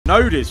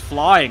Tsunoda's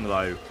flying,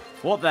 though.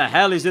 What the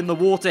hell is in the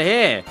water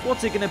here?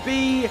 What's it going to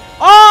be?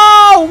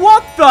 Oh,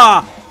 what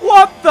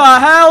the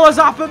hell has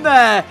happened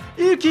there?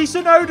 Yuki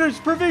Tsunoda's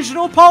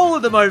provisional pole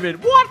at the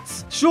moment.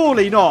 What?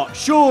 Surely not.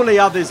 Surely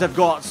others have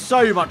got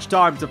so much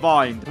time to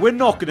find. We're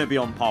not going to be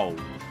on pole.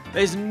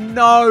 There's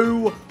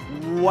no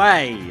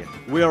way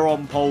we're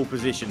on pole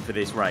position for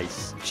this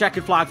race.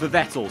 Checkered flag for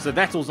Vettel. So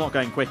Vettel's not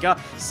going quicker.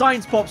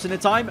 Sainz pops in a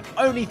time.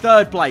 Only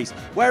third place.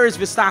 Where is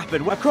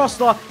Verstappen? Across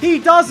the... He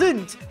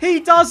doesn't.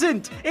 He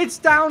doesn't. It's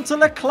down to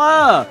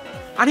Leclerc.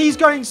 And he's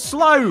going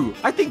slow.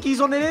 I think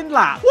he's on an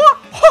in-lap. What?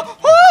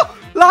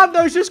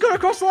 Lando's just gone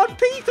across the line.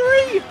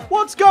 P3.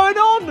 What's going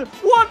on?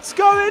 What's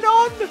going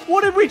on?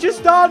 What have we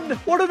just done?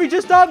 What have we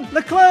just done?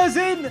 Leclerc's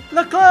in.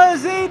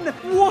 Leclerc's in.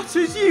 What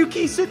has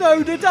Yuki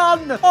Tsunoda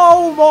done?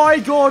 Oh my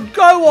God.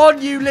 Go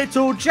on, you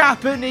little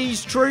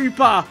Japanese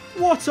trooper.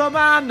 What a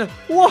man.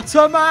 What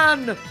a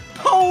man.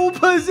 Pole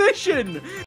position.